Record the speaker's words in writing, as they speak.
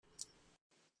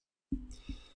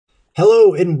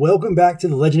Hello and welcome back to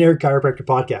the Legendary Chiropractor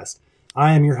Podcast.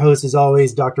 I am your host, as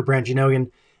always, Dr. Brent Janogian.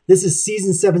 This is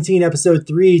Season 17, Episode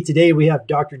 3. Today we have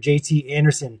Dr. JT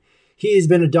Anderson. He has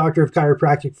been a doctor of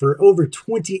chiropractic for over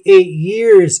 28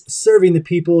 years, serving the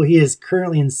people. He is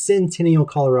currently in Centennial,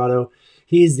 Colorado.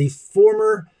 He is the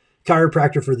former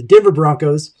chiropractor for the Denver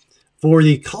Broncos, for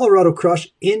the Colorado Crush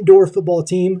indoor football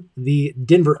team, the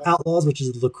Denver Outlaws, which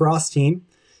is the lacrosse team.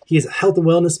 He is a health and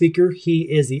wellness speaker.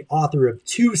 He is the author of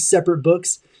 2 separate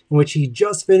books, in which he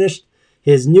just finished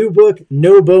his new book,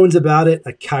 No Bones About It,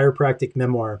 a chiropractic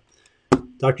memoir.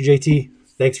 Dr. JT,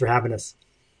 thanks for having us.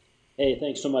 Hey,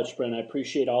 thanks so much, Brent. I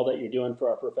appreciate all that you're doing for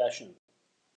our profession.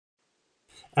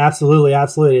 Absolutely.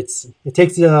 It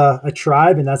takes a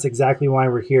tribe, and that's exactly why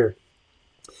we're here.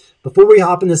 Before we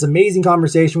hop in this amazing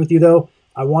conversation with you, though,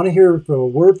 I want to hear a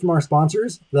word from our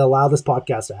sponsors that allow this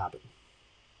podcast to happen.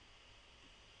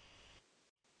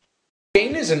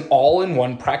 Jane is an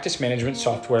all-in-one practice management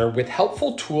software with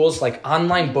helpful tools like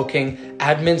online booking,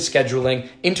 admin scheduling,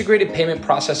 integrated payment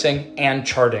processing, and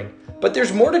charting. But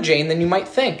there's more to Jane than you might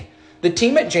think. The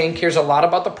team at Jane cares a lot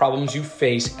about the problems you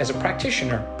face as a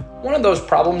practitioner. One of those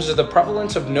problems is the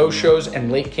prevalence of no-shows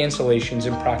and late cancellations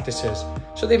in practices.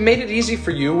 So they've made it easy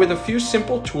for you with a few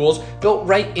simple tools built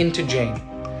right into Jane.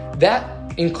 That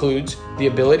includes the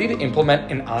ability to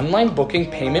implement an online booking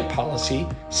payment policy,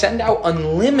 send out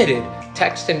unlimited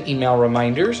text and email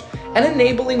reminders, and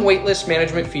enabling waitlist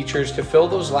management features to fill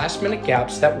those last-minute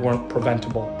gaps that weren't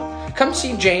preventable. Come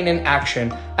see Jane in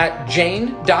action at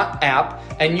jane.app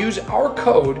and use our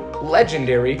code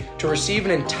LEGENDARY to receive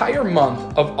an entire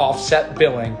month of offset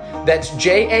billing. That's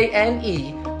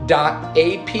JANE.APP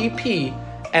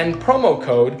and promo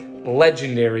code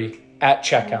LEGENDARY at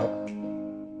checkout.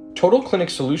 Total Clinic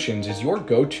Solutions is your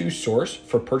go-to source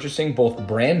for purchasing both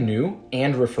brand new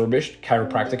and refurbished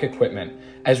chiropractic equipment,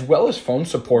 as well as phone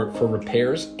support for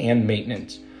repairs and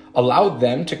maintenance. Allow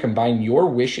them to combine your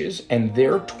wishes and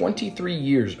their 23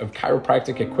 years of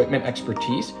chiropractic equipment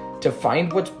expertise to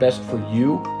find what's best for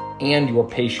you and your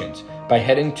patients by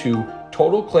heading to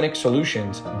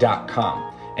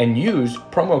TotalClinicSolutions.com and use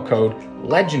promo code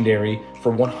LEGENDARY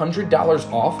for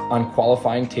 $100 off on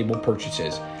qualifying table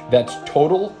purchases. That's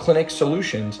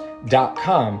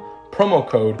TotalClinicSolutions.com, promo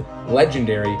code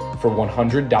LEGENDARY for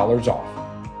 $100 off.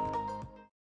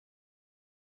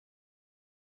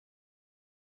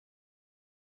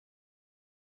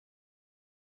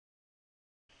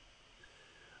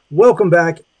 Welcome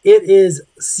back. It is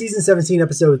Season 17,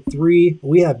 Episode 3.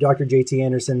 We have Dr. JT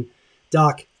Anderson.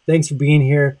 Doc, thanks for being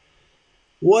here.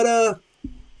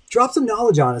 Drop some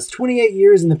knowledge on us. 28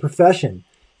 years in the profession.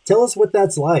 Tell us what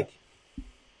that's like.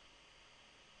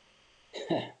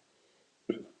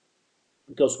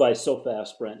 It goes by so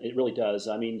fast, Brent. It really does.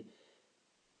 I mean,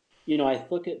 I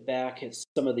look back at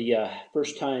some of the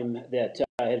first time that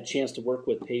I had a chance to work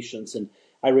with patients, and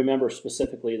I remember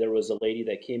specifically there was a lady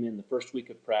that came in the first week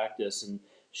of practice, and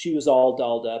she was all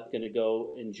dolled up, going to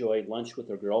go enjoy lunch with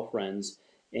her girlfriends.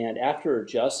 And after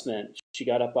adjustment, she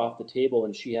got up off the table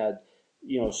and she had,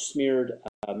 smeared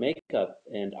makeup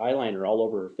and eyeliner all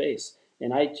over her face.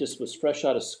 And I just was fresh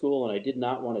out of school, and I did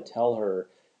not want to tell her,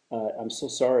 I'm so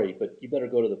sorry, but you better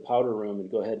go to the powder room and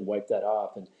go ahead and wipe that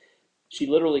off. And she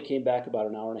literally came back about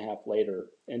an hour and a half later,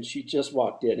 and she just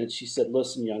walked in and she said,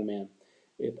 "Listen, young man,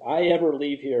 if I ever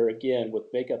leave here again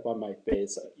with makeup on my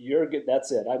face, you're good.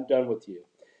 That's it. I'm done with you."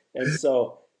 And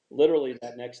so, literally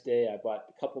that next day, I bought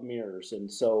a couple mirrors.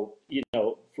 And so,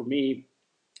 for me,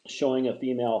 showing a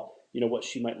female, what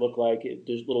she might look like,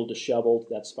 there's a little disheveled,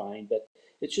 that's fine. But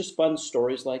it's just fun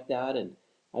stories like that. And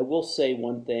I will say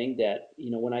one thing that,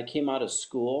 when I came out of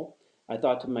school, I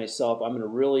thought to myself, I'm going to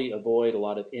really avoid a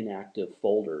lot of inactive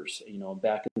folders.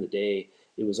 Back in the day,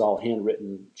 it was all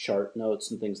handwritten chart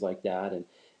notes and things like that. And,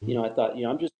 I thought,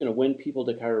 I'm just going to win people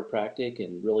to chiropractic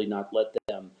and really not let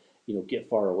them, get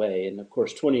far away. And of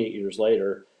course, 28 years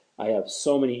later, I have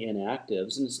so many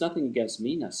inactives, and it's nothing against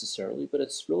me necessarily, but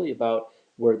it's really about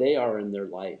where they are in their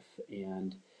life.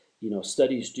 And,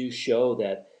 studies do show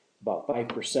that about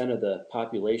 5% of the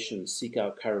population seek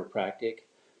out chiropractic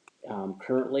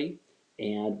currently,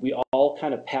 and we all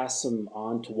kind of pass them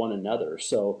on to one another.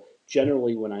 So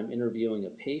generally, when I'm interviewing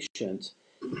a patient,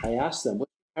 I ask them,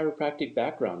 "What's your chiropractic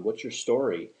background? What's your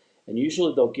story?" And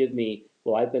usually they'll give me,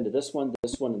 "Well, I've been to this one, and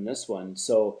this one."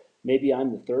 So maybe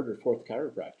I'm the third or fourth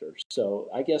chiropractor. So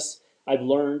I guess I've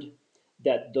learned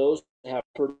that those that have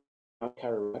heard about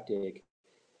chiropractic,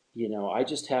 I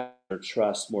just have their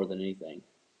trust more than anything.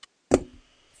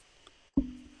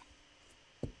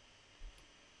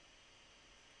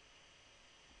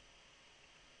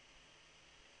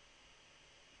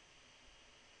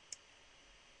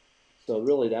 So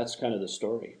really, that's kind of the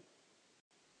story.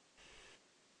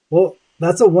 Well,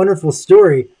 that's a wonderful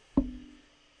story.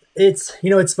 It's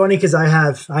funny because I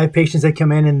have patients that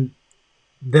come in and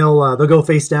they'll go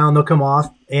face down, they'll come off,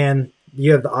 and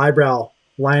you have the eyebrow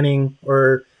lining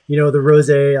or the rose,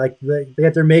 like they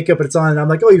got their makeup, but it's on, and I'm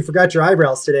like, oh, you forgot your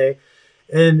eyebrows today,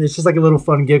 and it's just like a little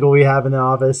fun giggle we have in the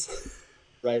office.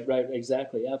 Right, right,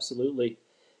 exactly, absolutely.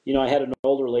 I had an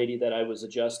older lady that I was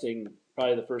adjusting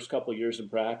probably the first couple of years in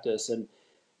practice, and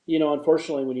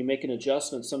unfortunately, when you make an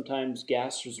adjustment, sometimes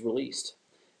gas was released,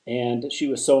 and she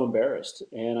was so embarrassed.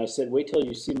 And I said, "Wait till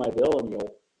you see my bill, and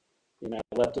you'll." And I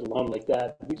left it alone like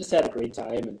that. We just had a great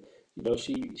time, and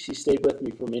she stayed with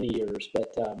me for many years.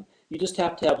 But you just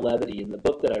have to have levity. In the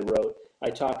book that I wrote, I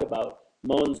talk about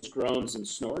moans, groans, and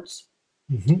snorts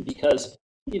Hmm. because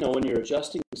when you're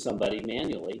adjusting somebody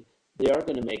manually, they are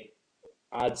going to make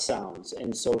odd sounds,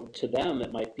 and so to them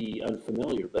it might be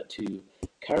unfamiliar, but to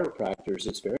chiropractors,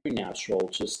 it's very natural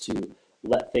just to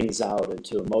let things out and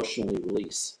to emotionally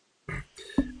release.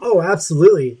 Oh,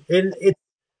 absolutely, and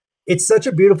it's such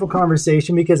a beautiful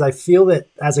conversation because I feel that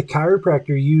as a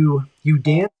chiropractor, you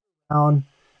dance around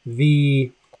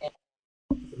the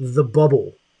the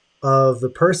bubble of the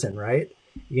person, right?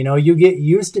 You get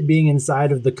used to being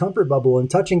inside of the comfort bubble and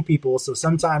touching people. So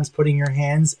sometimes putting your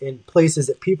hands in places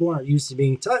that people aren't used to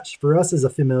being touched for us is a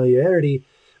familiarity,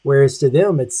 whereas to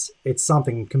them it's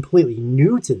something completely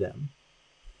new to them.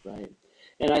 Right.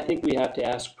 And I think we have to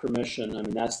ask permission. I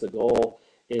mean, that's the goal,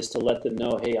 is to let them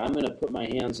know, hey, I'm going to put my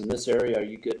hands in this area. Are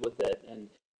you good with it? And,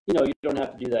 you don't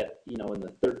have to do that, in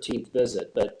the 13th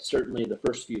visit, but certainly the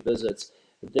first few visits,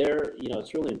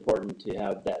 it's really important to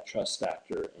have that trust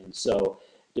factor. And so,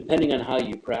 depending on how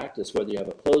you practice, whether you have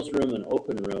a closed room and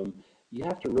open room, you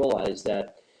have to realize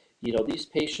that, these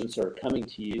patients are coming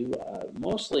to you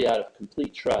mostly out of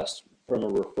complete trust from a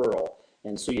referral.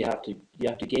 And so you have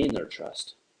to gain their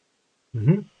trust.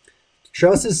 Hmm.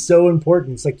 Trust is so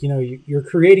important. It's like you're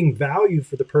creating value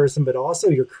for the person, but also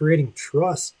you're creating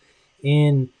trust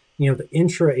in the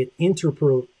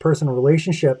interpersonal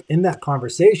relationship in that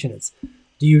conversation. It's,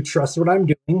 do you trust what I'm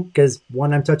doing? Because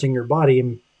one, I'm touching your body,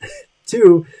 and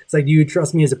two, it's like, do you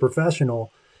trust me as a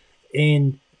professional?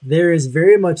 And there is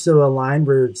very much so a line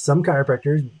where some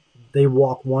chiropractors, they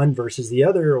walk one versus the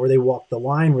other, or they walk the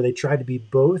line where they try to be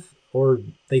both, or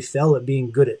they fail at being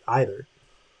good at either.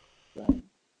 Right.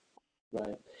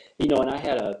 Right. And I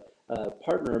had a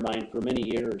partner of mine for many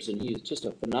years, and he was just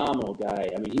a phenomenal guy.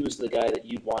 I mean, he was the guy that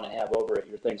you'd want to have over at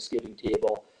your Thanksgiving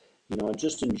table, and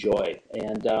just enjoy.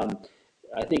 And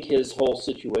I think his whole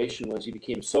situation was he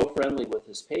became so friendly with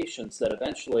his patients that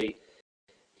eventually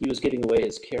he was giving away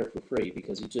his care for free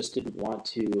because he just didn't want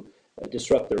to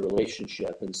disrupt their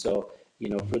relationship. And so,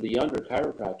 for the younger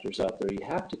chiropractors out there, you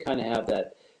have to kind of have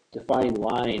that defined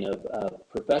line of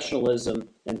professionalism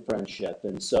and friendship.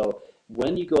 And so,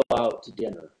 when you go out to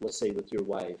dinner, let's say with your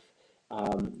wife,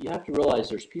 you have to realize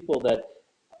there's people that,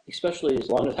 especially as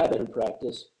long as I've been in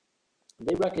practice,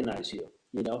 they recognize you,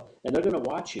 and they're going to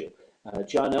watch you.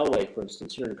 John Elway, for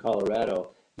instance, here in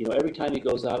Colorado, every time he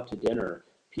goes out to dinner,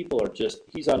 people are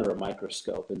he's under a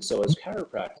microscope. And so as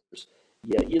chiropractors,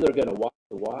 you're either going to walk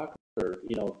the walk or,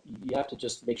 you have to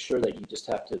just make sure that you just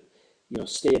have to,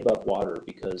 stay above water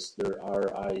because there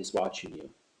are eyes watching you.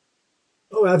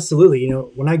 Oh, absolutely.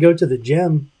 When I go to the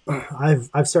gym,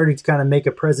 I've started to kind of make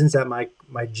a presence at my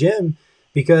gym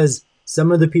because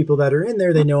some of the people that are in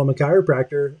there, they know I'm a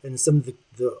chiropractor, and some of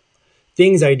the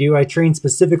things I do, I train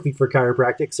specifically for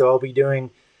chiropractic. So I'll be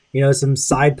doing, some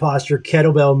side posture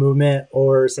kettlebell movement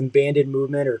or some banded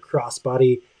movement or cross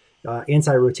body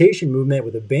anti-rotation movement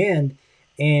with a band.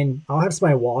 And I'll have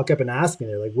somebody walk up and ask me,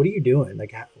 they're like, what are you doing?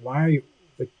 Like, why are you,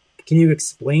 like, can you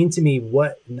explain to me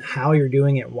what and how you're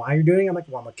doing it, why you're doing it? I'm like,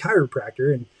 well, I'm a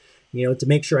chiropractor. And, to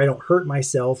make sure I don't hurt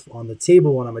myself on the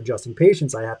table when I'm adjusting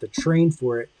patients, I have to train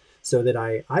for it so that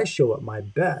I show up my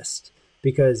best.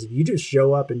 Because if you just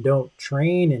show up and don't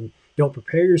train and don't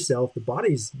prepare yourself, the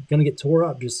body's going to get tore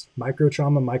up. Just micro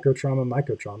trauma, micro trauma,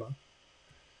 micro trauma.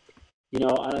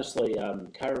 Honestly,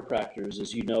 chiropractors,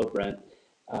 as you know, Brent,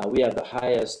 we have the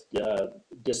highest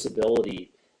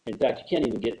disability. In fact, you can't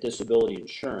even get disability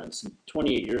insurance.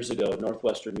 28 years ago at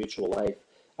Northwestern Mutual Life,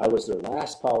 I was their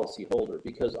last policy holder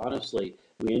because honestly,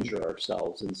 we injure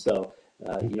ourselves. And so,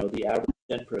 the average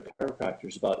stint for a chiropractor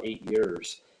is about 8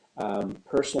 years.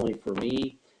 Personally, for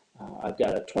me, I've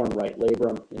got a torn right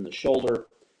labrum in the shoulder.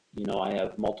 I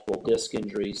have multiple disc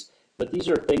injuries. But these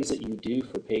are things that you do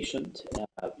for patient.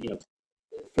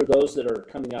 For those that are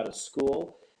coming out of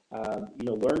school,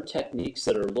 learn techniques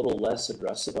that are a little less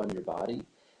aggressive on your body.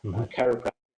 Mm-hmm.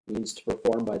 Chiropractic means to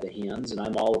perform by the hands, and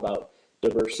I'm all about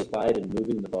diversified and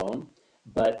moving the bone.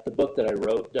 But the book that I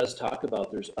wrote does talk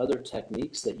about there's other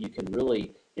techniques that you can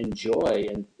really enjoy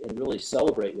and really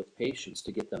celebrate with patients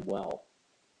to get them well.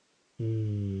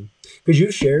 Could you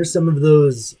share some of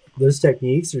those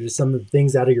techniques or just some of the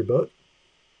things out of your book?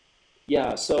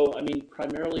 Yeah, so I mean,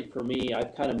 primarily for me,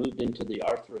 I've kind of moved into the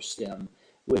arthrostim,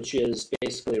 which is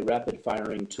basically a rapid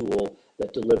firing tool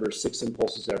that delivers 6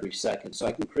 impulses every second. So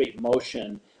I can create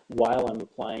motion while I'm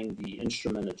applying the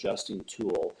instrument adjusting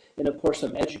tool. And of course,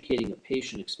 I'm educating a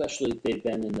patient, especially if they've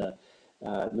been in the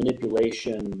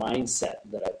manipulation mindset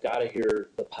that I've got to hear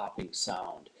the popping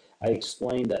sound. I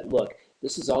explain that, look,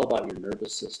 this is all about your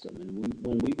nervous system. And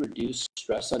when we reduce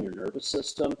stress on your nervous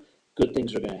system, good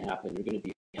things are going to happen. You're going to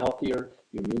be healthier,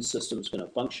 your immune system is going to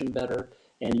function better,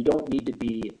 and you don't need to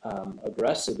be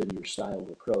aggressive in your style of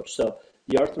approach. So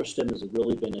the arthrostim has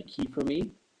really been a key for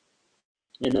me.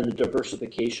 And then the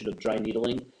diversification of dry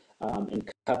needling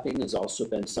and cupping has also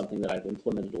been something that I've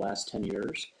implemented the last 10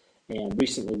 years. And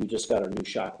recently we just got our new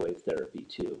shockwave therapy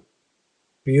too.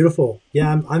 Beautiful.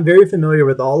 Yeah, I'm very familiar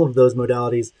with all of those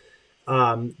modalities.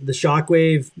 The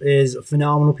shockwave is a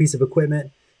phenomenal piece of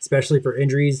equipment, especially for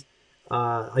injuries.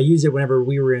 I used it whenever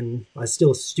I was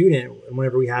still a student, and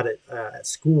whenever we had it at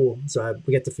school. So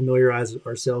we get to familiarize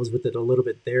ourselves with it a little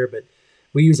bit there, but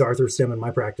we use arthrostim in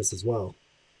my practice as well.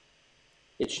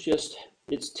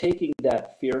 It's taking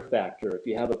that fear factor. If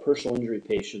you have a personal injury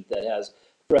patient that has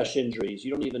fresh injuries,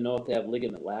 you don't even know if they have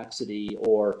ligament laxity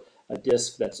or a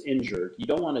disc that's injured. You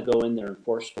don't want to go in there and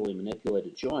forcefully manipulate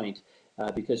a joint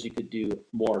because you could do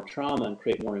more trauma and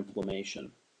create more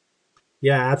inflammation.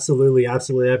 Yeah, absolutely,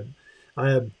 absolutely.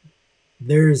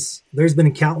 There's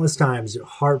been countless times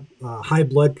high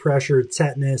blood pressure,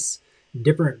 tetanus,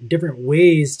 different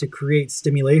ways to create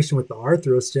stimulation with the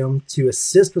arthrostim to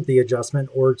assist with the adjustment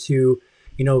or to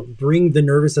bring the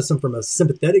nervous system from a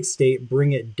sympathetic state,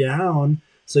 bring it down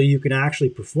so you can actually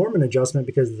perform an adjustment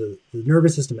because the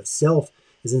nervous system itself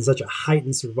is in such a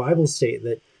heightened survival state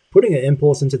that putting an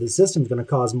impulse into the system is going to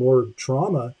cause more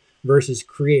trauma versus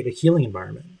create a healing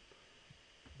environment.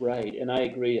 Right, and I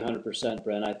agree 100%,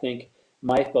 Brent. I think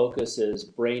my focus is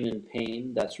brain and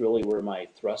pain. That's really where my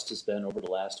thrust has been over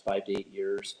the last 5 to 8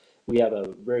 years. We have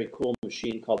a very cool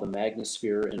machine called the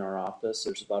Magnosphere in our office.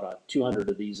 There's about 200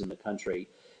 of these in the country,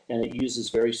 and it uses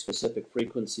very specific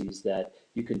frequencies that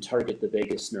you can target the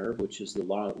vagus nerve, which is the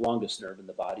longest nerve in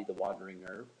the body, the wandering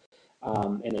nerve,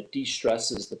 and it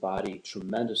de-stresses the body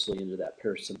tremendously into that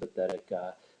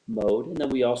parasympathetic mode. And then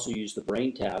we also use the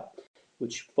brain tap,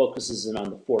 which focuses in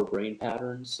on the 4 brain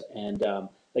patterns, and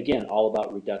again, all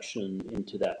about reduction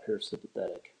into that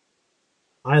parasympathetic.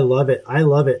 I love it. I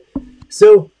love it.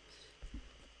 So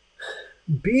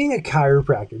being a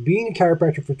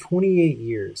chiropractor for 28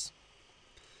 years,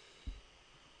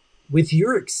 with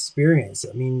your experience,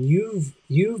 I mean,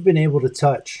 you've been able to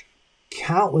touch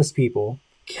countless people,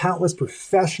 countless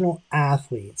professional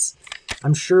athletes,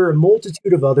 I'm sure a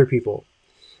multitude of other people.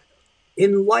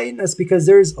 Enlighten us, because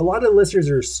there's a lot of listeners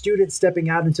are students stepping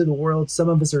out into the world. Some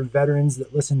of us are veterans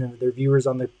that listen to their viewers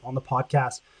on the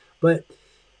podcast. But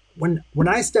when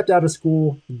I stepped out of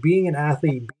school, being an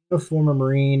athlete, being a former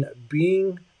Marine,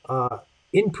 being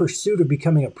in pursuit of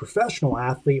becoming a professional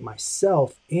athlete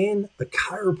myself and a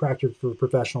chiropractor for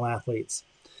professional athletes,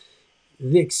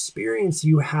 the experience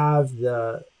you have,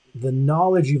 the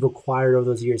knowledge you've acquired over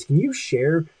those years, can you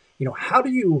share, how do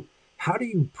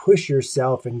you push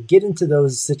yourself and get into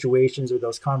those situations or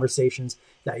those conversations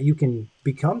that you can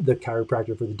become the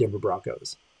chiropractor for the Denver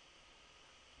Broncos?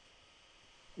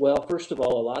 Well, first of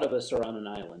all, a lot of us are on an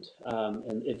island.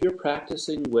 And if you're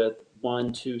practicing with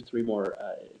 1, 2, 3 more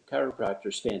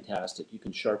chiropractors, fantastic. You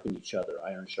can sharpen each other.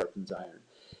 Iron sharpens iron.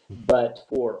 But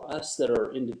for us that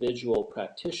are individual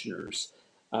practitioners,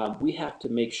 we have to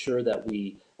make sure that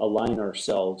we align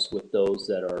ourselves with those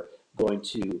that are going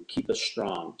to keep us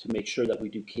strong, to make sure that we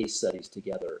do case studies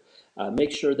together.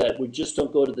 Make sure that we just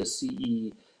don't go to the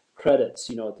CE credits,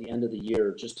 at the end of the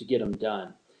year just to get them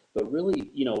done. But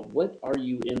really, what are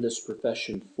you in this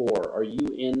profession for? Are you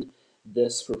in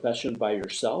this profession by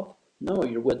yourself? No,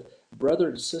 you're with brothers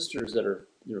and sisters that are,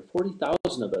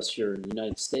 40,000 of us here in the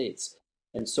United States.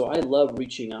 And so I love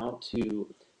reaching out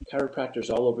to chiropractors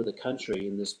all over the country.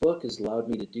 And this book has allowed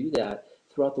me to do that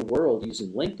throughout the world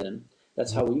using LinkedIn.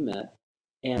 That's how we met.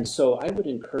 And so I would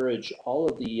encourage all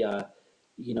of the,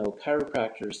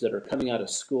 chiropractors that are coming out of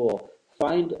school,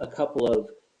 find a couple of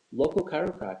local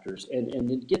chiropractors and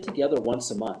then get together once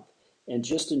a month and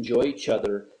just enjoy each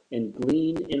other and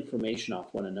glean information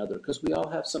off one another because we all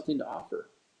have something to offer.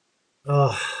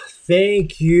 Oh,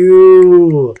 thank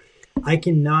you. I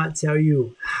cannot tell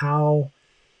you how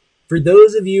For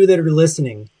those of you that are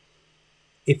listening,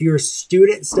 if you're a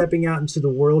student stepping out into the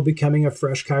world, becoming a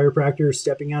fresh chiropractor,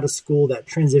 stepping out of school, that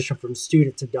transition from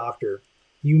student to doctor,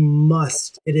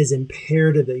 it is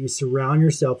imperative that you surround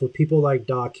yourself with people like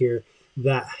Doc here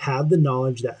that have the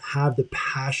knowledge, that have the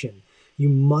passion. You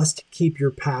must keep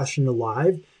your passion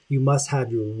alive. You must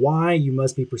have your why. You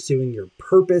must be pursuing your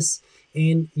purpose.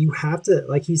 And you have to,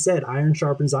 like he said, iron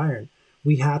sharpens iron.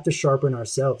 We have to sharpen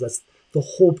ourselves. That's the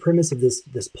whole premise of this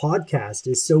podcast,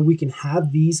 is so we can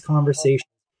have these conversations,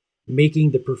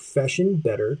 making the profession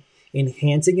better,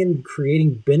 enhancing and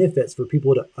creating benefits for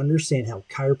people to understand how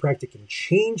chiropractic can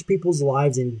change people's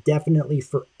lives indefinitely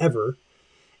forever,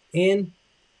 and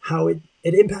how it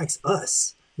impacts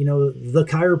us, the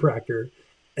chiropractor,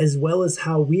 as well as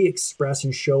how we express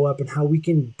and show up and how we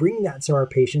can bring that to our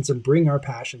patients and bring our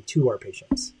passion to our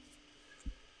patients.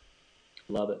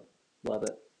 Love it. Love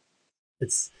it.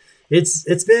 It's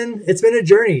been a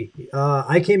journey.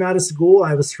 I came out of school.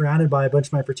 I was surrounded by a bunch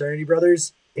of my fraternity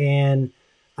brothers, and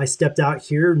I stepped out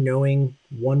here knowing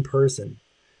one person,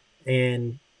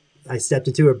 and I stepped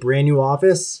into a brand new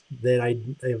office that I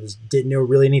didn't know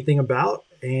really anything about,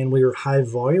 and we were high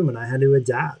volume, and I had to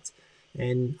adapt.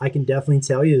 And I can definitely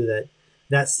tell you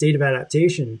that state of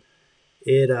adaptation,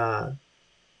 it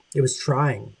was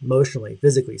trying emotionally,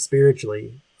 physically,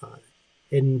 spiritually,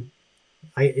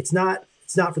 it's not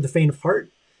for the faint of heart.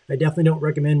 I definitely don't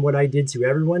recommend what I did to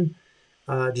everyone.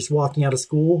 Just walking out of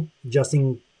school,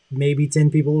 adjusting maybe 10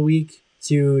 people a week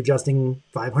to adjusting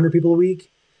 500 people a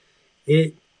week.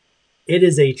 It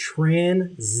is a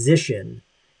transition,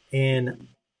 and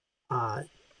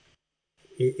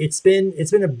it's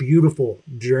been a beautiful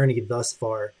journey thus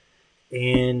far.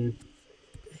 And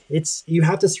you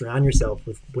have to surround yourself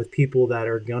with people that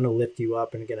are going to lift you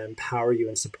up and going to empower you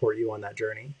and support you on that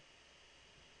journey.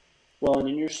 Well, and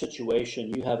in your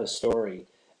situation, you have a story.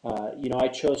 I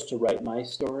chose to write my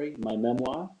story, my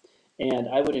memoir, and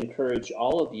I would encourage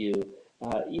all of you,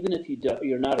 even if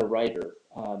you're not a writer,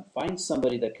 find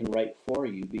somebody that can write for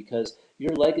you, because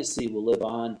your legacy will live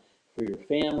on for your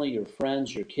family, your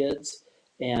friends, your kids.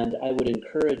 And I would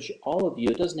encourage all of you,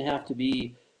 it doesn't have to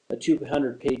be a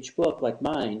 200-page book like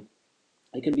mine.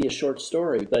 It can be a short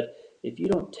story, but if you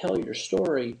don't tell your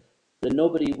story, then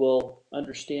nobody will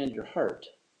understand your heart.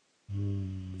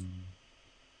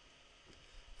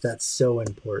 That's so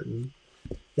important.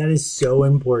 That is so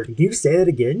important. Can you say that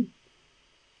again?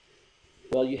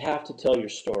 Well, you have to tell your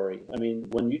story. I mean,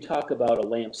 when you talk about a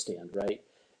lampstand, right,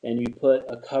 and you put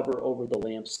a cover over the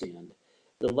lampstand,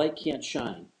 the light can't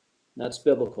shine. That's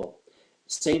biblical.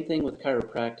 Same thing with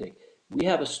chiropractic. We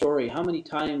have a story. How many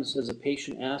times does a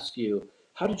patient ask you,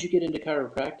 how did you get into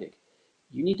chiropractic?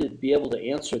 You need to be able to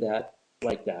answer that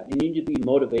like that. You need to be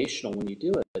motivational when you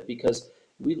do it, because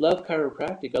we love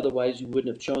chiropractic. Otherwise, you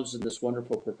wouldn't have chosen this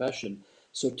wonderful profession.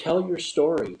 So tell your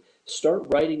story. Start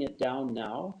writing it down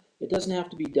now. It doesn't have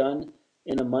to be done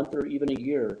in a month or even a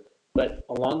year, but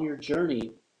along your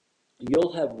journey,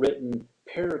 you'll have written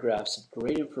paragraphs of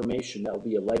great information that will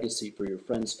be a legacy for your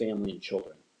friends, family, and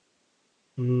children.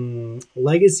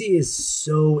 Legacy is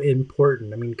so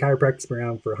important. I mean, chiropractic's been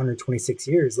around for 126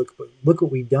 years. Look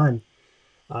what we've done.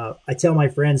 I tell my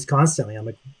friends constantly, I'm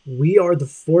like, we are the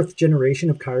fourth generation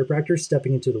of chiropractors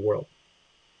stepping into the world.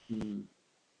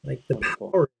 Like the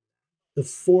Wonderful. power, the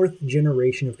fourth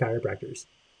generation of chiropractors.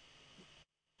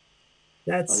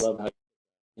 I love how,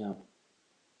 yeah,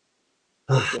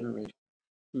 fourth generation.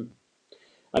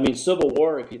 I mean, Civil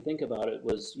War, if you think about it,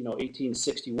 was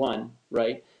 1861,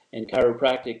 right? And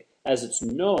chiropractic, as it's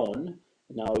known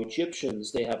now,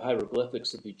 Egyptians, they have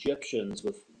hieroglyphics of Egyptians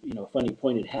with funny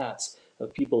pointed hats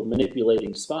of people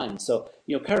manipulating spines. So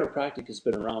chiropractic has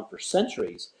been around for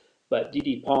centuries, but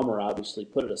D.D. Palmer obviously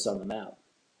put us on the map.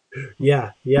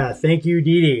 Yeah. Thank you,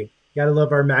 D.D. Gotta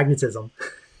love our magnetism.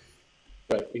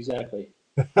 Right, exactly.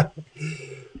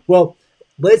 Well,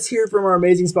 let's hear from our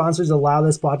amazing sponsors that allow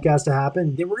this podcast to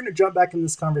happen. Then we're going to jump back in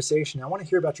this conversation. I want to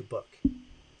hear about your book.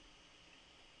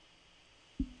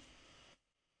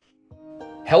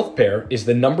 HealthPair is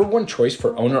the #1 choice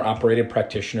for owner-operated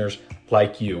practitioners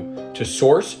like you to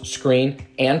source, screen,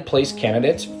 and place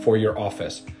candidates for your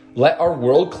office. Let our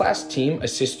world-class team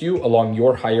assist you along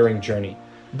your hiring journey.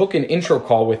 Book an intro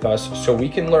call with us so we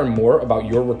can learn more about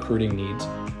your recruiting needs,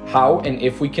 how and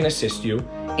if we can assist you,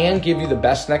 and give you the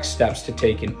best next steps to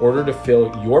take in order to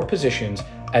fill your positions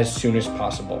as soon as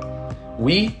possible.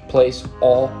 We place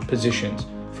all positions,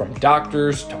 from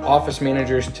doctors to office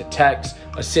managers to techs,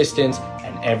 assistants,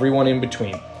 and everyone in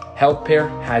between. HealthPair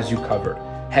has you covered.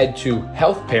 head to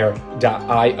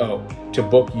healthpair.io to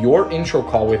book your intro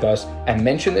call with us and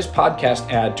mention this podcast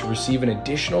ad to receive an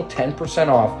additional 10%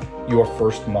 off your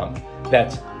first month.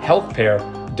 That's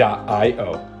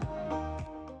healthpair.io.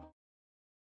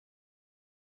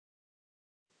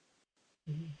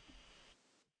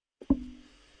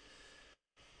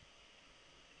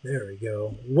 There we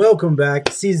go. Welcome back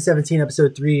to season 17,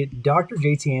 episode 3, Dr.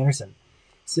 JT Anderson.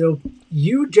 So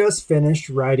you just finished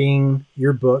writing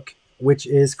your book, which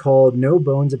is called No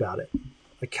Bones About It,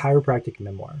 a chiropractic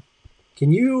memoir.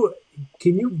 Can you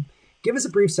give us a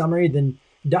brief summary, then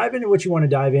dive into what you want to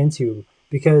dive into?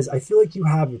 Because I feel like you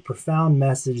have a profound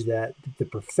message that the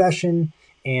profession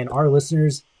and our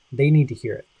listeners, they need to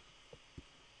hear it.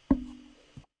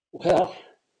 Well,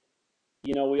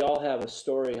 we all have a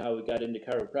story how we got into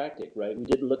chiropractic, right? We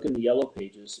didn't look in the yellow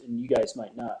pages, and you guys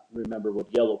might not remember what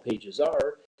yellow pages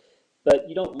are, but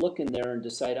you don't look in there and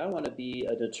decide, I want to be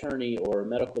an attorney or a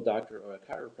medical doctor or a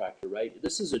chiropractor, right?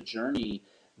 This is a journey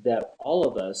that all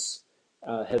of us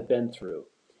have been through.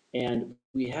 And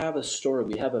we have a story,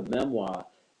 we have a memoir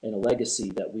and a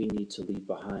legacy that we need to leave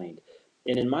behind.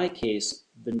 And in my case,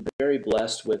 been very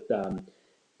blessed with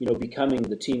becoming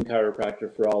the team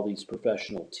chiropractor for all these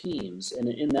professional teams. And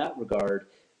in that regard,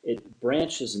 it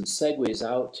branches and segues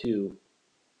out to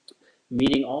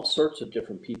meeting all sorts of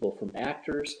different people, from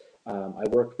actors. I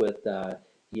worked with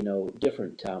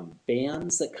different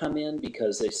bands that come in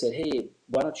because they said, hey,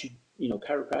 why don't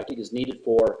chiropractic is needed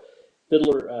for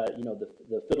fiddler,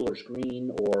 the Fiddler's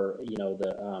Green, or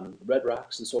the Red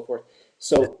Rocks and so forth.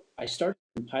 So I started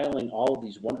compiling all of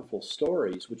these wonderful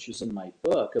stories, which is in my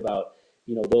book, about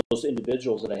those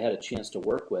individuals that I had a chance to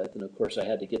work with, and of course I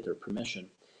had to get their permission.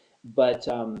 But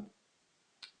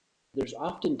there's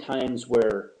often times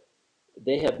where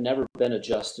they have never been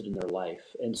adjusted in their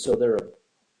life, and so they're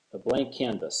a blank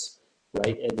canvas,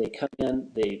 right? And they come in,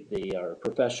 they are a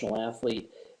professional athlete,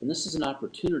 and this is an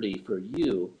opportunity for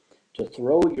you to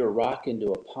throw your rock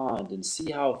into a pond and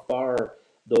see how far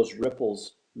those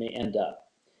ripples may end up.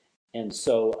 And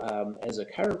so, as a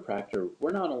chiropractor,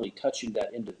 we're not only touching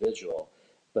that individual,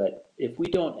 but if we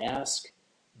don't ask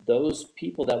those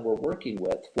people that we're working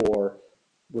with for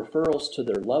referrals to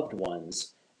their loved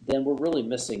ones, then we're really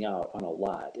missing out on a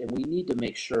lot. And we need to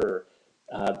make sure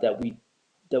that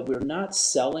we're not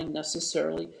selling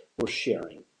necessarily, we're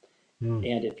sharing.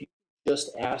 And if you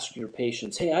just ask your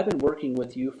patients, hey, I've been working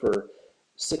with you for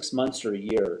 6 months or a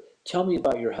year, tell me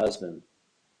about your husband.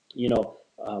 He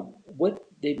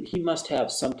must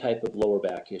have some type of lower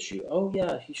back issue. Oh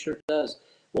yeah, he sure does.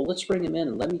 Well, let's bring him in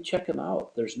and let me check him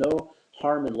out. There's no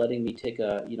harm in letting me take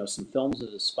some films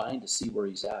of his spine to see where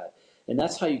he's at. And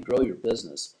that's how you grow your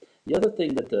business. The other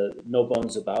thing that the No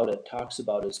Bones About It talks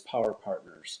about is power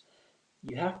partners.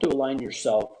 You have to align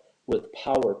yourself with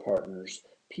power partners,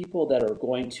 people that are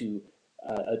going to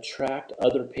attract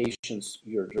other patients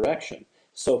your direction.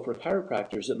 So for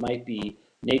chiropractors, it might be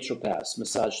naturopaths,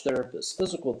 massage therapists,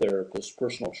 physical therapists,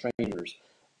 personal trainers.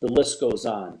 The list goes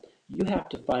on. You have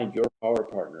to find your power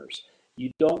partners.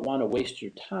 You don't want to waste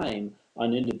your time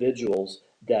on individuals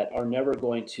that are never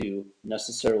going to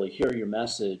necessarily hear your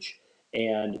message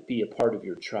and be a part of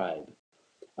your tribe.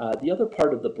 The other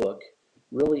part of the book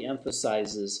really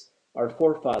emphasizes our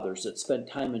forefathers that spent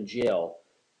time in jail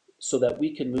so that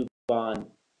we can move on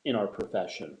in our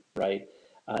profession, right?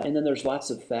 And then there's lots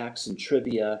of facts and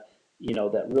trivia,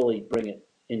 that really bring it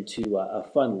into a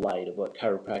fun light of what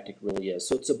chiropractic really is.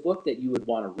 So it's a book that you would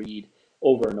want to read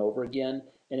over and over again,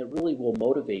 and it really will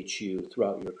motivate you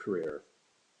throughout your career.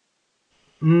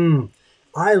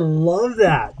 I love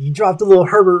that. You dropped a little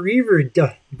Herbert Reaver,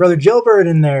 Brother Gilbert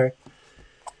in there.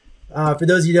 For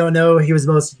those of you who don't know, he was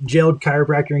the most jailed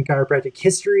chiropractor in chiropractic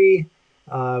history.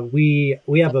 We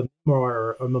have a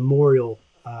memorial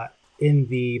in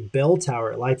the bell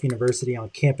tower at Life University on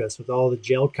campus with all the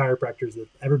jailed chiropractors that have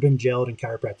ever been jailed in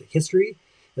chiropractic history,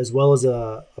 as well as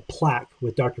a plaque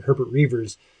with Dr. Herbert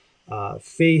Reaver's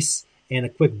face and a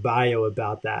quick bio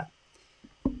about that.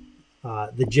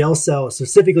 The jail cell,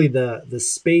 specifically the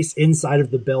space inside of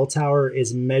the bell tower,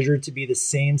 is measured to be the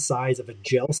same size of a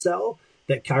jail cell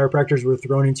that chiropractors were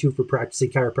thrown into for practicing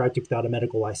chiropractic without a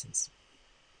medical license.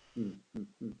 Mm-hmm.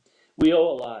 We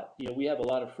owe a lot. We have a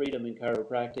lot of freedom in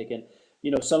chiropractic, and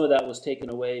some of that was taken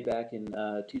away back in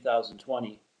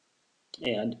 2020,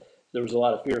 and there was a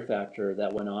lot of fear factor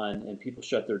that went on, and people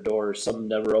shut their doors. Some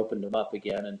never opened them up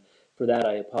again, and for that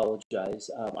I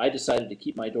apologize. I decided to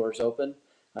keep my doors open.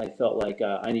 I felt like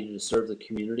I needed to serve the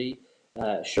community.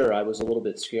 Sure, I was a little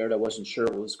bit scared. I wasn't sure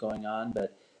what was going on,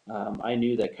 but I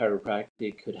knew that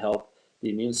chiropractic could help the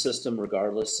immune system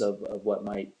regardless of what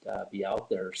might be out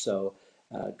there. So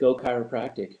go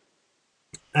chiropractic.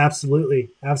 Absolutely.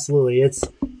 Absolutely. It's,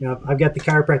 I've got the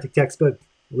chiropractic textbook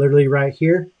literally right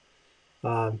here.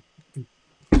 Um,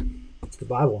 it's the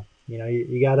Bible.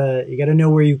 You gotta know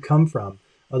where you come from.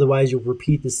 Otherwise you'll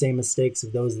repeat the same mistakes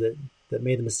of those that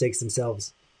made the mistakes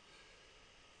themselves.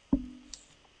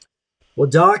 Well,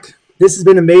 Doc, this has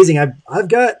been amazing. I've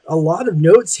got a lot of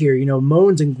notes here,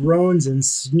 moans and groans and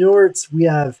snorts. We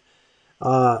have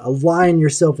align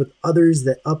yourself with others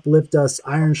that uplift us.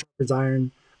 Iron sharpens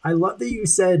iron. I love that you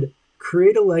said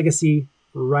create a legacy,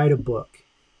 write a book.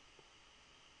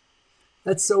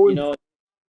 That's so You know,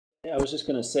 I was just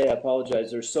going to say, I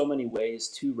apologize. There's so many ways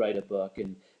to write a book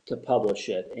and to publish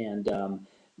it, and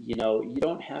you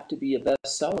don't have to be a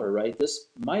bestseller, right?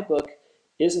 My book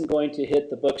isn't going to hit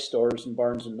the bookstores and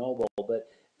Barnes and Noble, but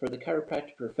for the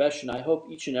chiropractic profession, I hope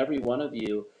each and every one of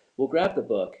you will grab the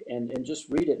book and just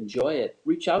read it, enjoy it.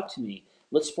 Reach out to me.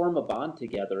 Let's form a bond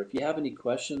together. If you have any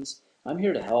questions, I'm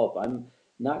here to help. I'm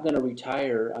not going to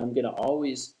retire. I'm going to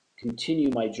always continue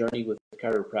my journey with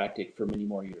chiropractic for many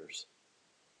more years.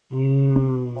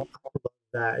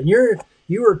 that. And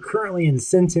you are currently in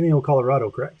Centennial, Colorado,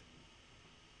 correct?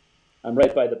 I'm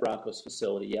right by the Broncos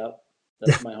facility. Yep,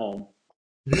 that's my home.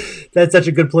 That's such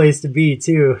a good place to be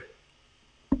too.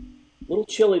 A little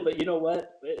chilly, but you know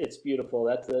what? It's beautiful.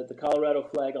 That's the Colorado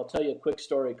flag. I'll tell you a quick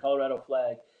story. Colorado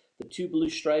flag. The two blue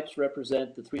stripes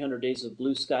represent the 300 days of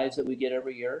blue skies that we get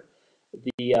every year.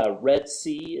 The red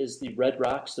sea is the red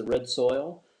rocks, the red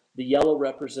soil. The yellow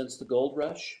represents the gold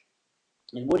rush.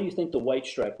 And what do you think the white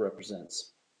stripe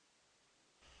represents?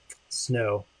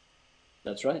 Snow.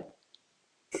 That's right.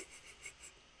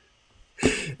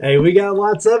 Hey, we got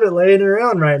lots of it laying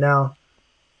around right now.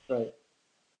 Right.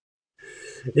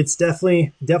 It's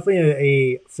definitely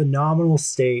a phenomenal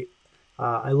state.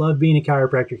 I love being a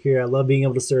chiropractor here. I love being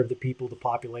able to serve the people, the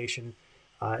population.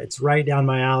 It's right down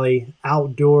my alley.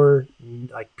 Outdoor,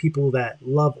 like people that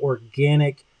love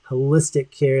organic,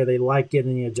 holistic care. They like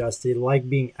getting adjusted, like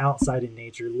being outside in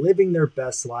nature, living their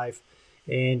best life,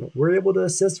 and we're able to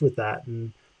assist with that.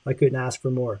 And I couldn't ask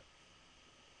for more.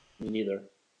 Me neither.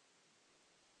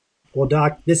 Well,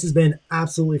 Doc, this has been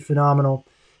absolutely phenomenal.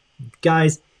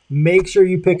 Guys, make sure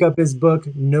you pick up his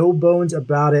book, No Bones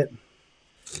About It.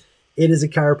 It is a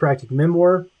chiropractic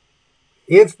memoir.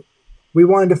 If we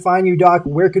wanted to find you, Doc,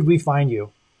 where could we find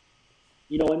you?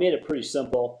 I made it pretty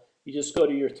simple. You just go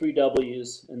to your three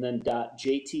W's and then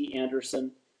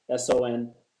 .jtanderson,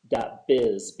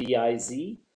 SON.biz,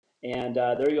 B-I-Z. And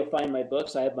there you'll find my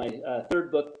books. I have my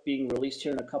third book being released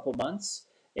here in a couple months.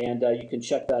 And you can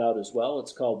check that out as well.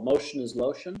 It's called Motion is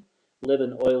Lotion, Live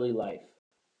an Oily Life.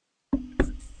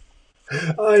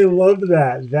 I love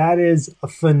that. That is a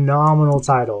phenomenal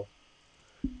title.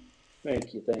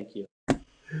 Thank you. Thank you.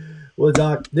 Well,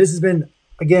 Doc, this has been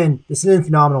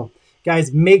phenomenal.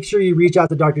 Guys, make sure you reach out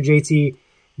to Dr. JT.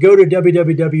 Go to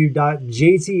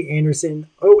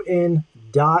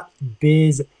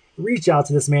www.jtanderson.biz. Reach out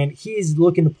to this man. He's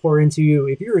looking to pour into you.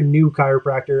 If you're a new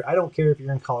chiropractor, I don't care if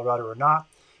you're in Colorado or not,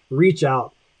 reach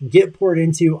out. Get poured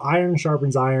into. Iron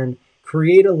sharpens iron.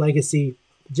 Create a legacy.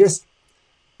 Just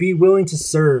be willing to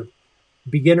serve.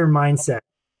 Beginner mindset.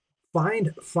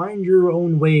 Find your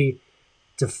own way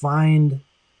to find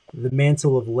the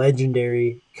mantle of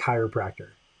legendary chiropractor.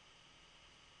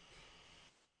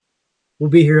 We'll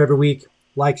be here every week.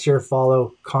 Like, share,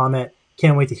 follow, comment.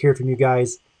 Can't wait to hear from you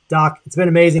guys. Doc, it's been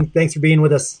amazing. Thanks for being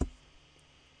with us.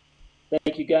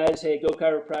 Thank you, guys. Hey, go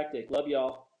chiropractic. Love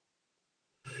y'all.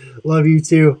 Love you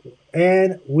too.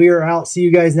 And we are out. See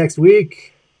you guys next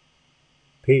week.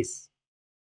 Peace.